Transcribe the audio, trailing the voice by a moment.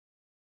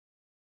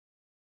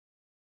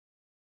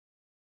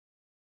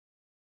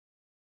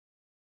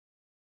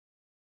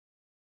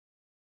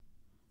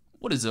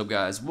What is up,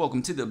 guys?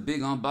 Welcome to the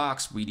Big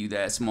Unbox. We do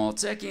that small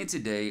tech, and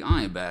today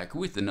I am back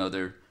with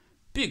another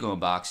big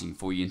unboxing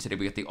for you. And today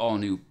we got the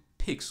all-new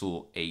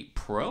Pixel 8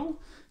 Pro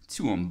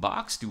to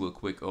unbox. Do a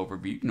quick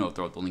overview. I'll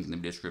throw out the link in the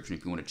description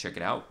if you want to check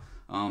it out.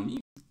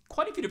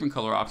 Quite a few different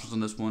color options on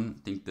this one.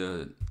 I think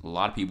a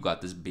lot of people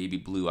got this baby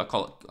blue. I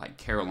call it like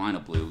Carolina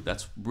blue.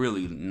 That's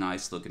really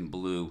nice looking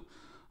blue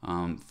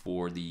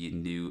for the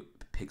new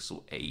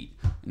Pixel 8.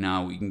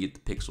 Now we can get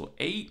the Pixel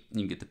 8. You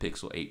can get the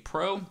Pixel 8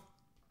 Pro.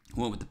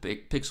 Went with the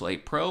Pixel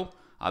 8 Pro.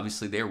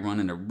 Obviously, they're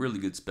running a really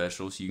good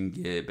special, so you can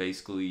get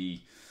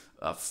basically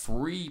a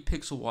free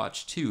Pixel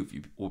Watch 2 if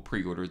you will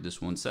pre-order this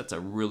one. So that's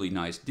a really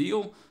nice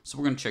deal. So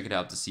we're going to check it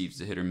out to see if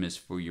it's a hit or miss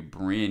for your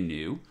brand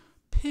new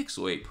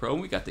Pixel 8 Pro.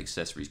 We got the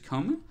accessories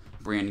coming.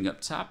 Branding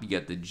up top, you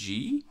got the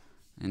G,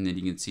 and then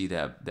you can see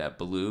that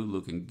blue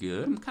looking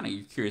good. I'm kind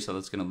of curious how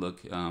that's going to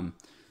look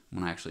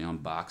when I actually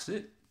unbox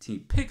it.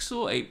 Team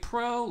Pixel 8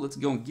 Pro. Let's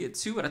go and get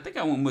to it. I think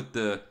I went with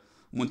the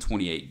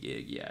 128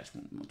 gig, yeah, it's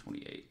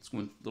 128. Let's go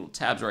in little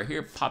tabs right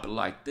here, pop it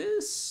like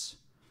this.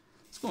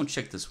 Let's go and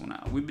check this one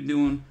out. We've been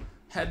doing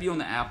heavy on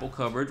the Apple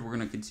coverage. We're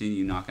gonna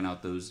continue knocking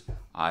out those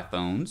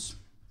iPhones.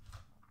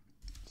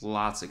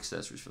 Lots of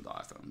accessories for the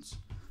iPhones.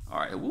 All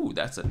right, ooh,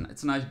 it's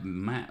a nice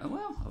matte.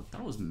 Well, I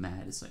thought it was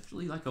matte. It's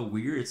actually like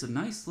it's a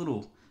nice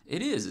little,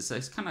 it is.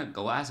 It's kind of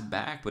glass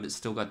back, but it's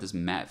still got this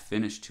matte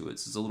finish to it.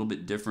 So it's a little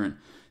bit different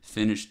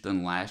finish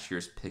than last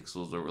year's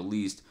Pixels, or at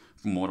least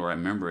from what I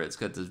remember. It's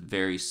got this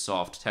very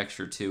soft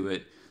texture to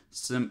it,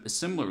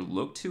 similar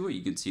look to it.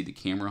 You can see the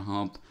camera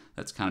hump.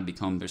 That's kind of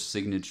become their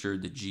signature,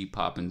 the G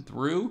popping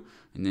through.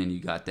 And then you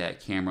got that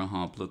camera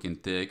hump looking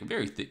thick, a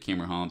very thick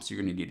camera hump. So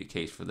you're gonna need a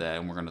case for that,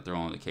 and we're gonna throw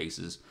on the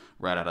cases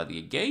right out of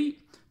the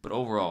gate. But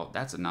overall,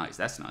 that's nice.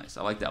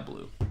 I like that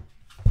blue.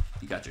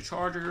 You got your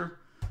charger.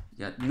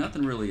 You got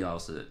nothing really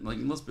else. Like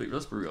let's be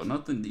real.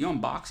 Nothing. The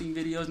unboxing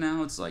videos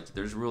now, it's like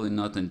there's really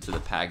nothing to the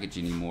package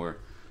anymore.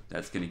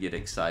 That's going to get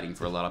exciting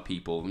for a lot of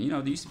people.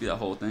 There used to be that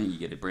whole thing. You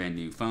get a brand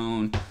new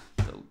phone,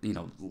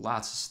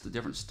 lots of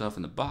different stuff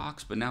in the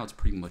box, but now it's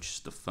pretty much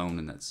just the phone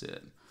and that's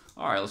it.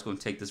 All right, let's go and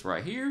take this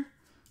right here.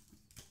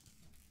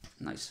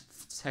 Nice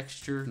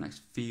texture, nice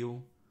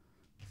feel.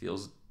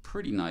 Feels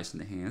pretty nice in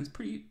the hands.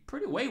 Pretty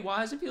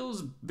weight-wise, it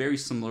feels very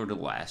similar to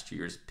last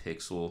year's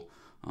Pixel.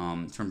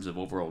 In terms of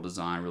overall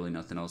design, really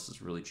nothing else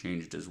has really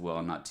changed as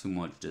well. Not too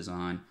much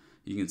design.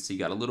 You can see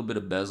got a little bit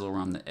of bezel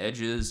around the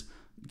edges.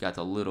 Got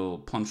the little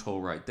punch hole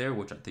right there,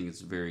 which I think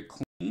is very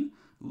clean.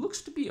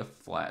 Looks to be a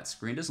flat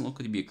screen. Doesn't look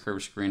like to be a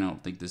curved screen, I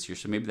don't think, this year.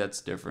 So maybe that's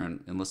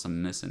different unless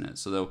I'm missing it.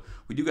 So though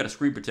we do got a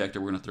screen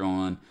protector we're going to throw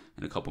on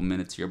in a couple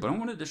minutes here. But I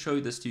wanted to show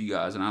you this to you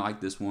guys, and I like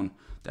this one.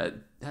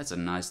 That's a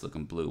nice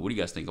looking blue. What do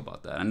you guys think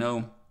about that? I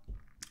know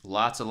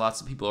lots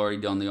of people already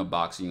done the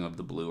unboxing of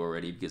the blue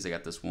already because they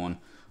got this one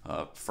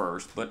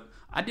first. But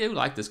I do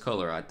like this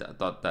color. I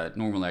thought that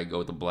normally I go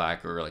with the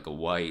black or like a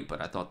white, but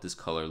I thought this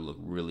color looked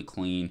really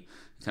clean,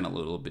 kind of a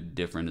little bit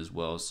different as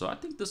well. So I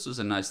think this was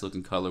a nice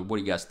looking color. What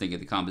do you guys think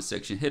in the comment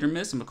section? Hit or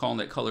miss? I'm calling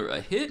that color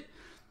a hit.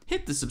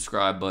 Hit the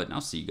subscribe button.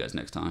 I'll see you guys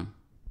next time.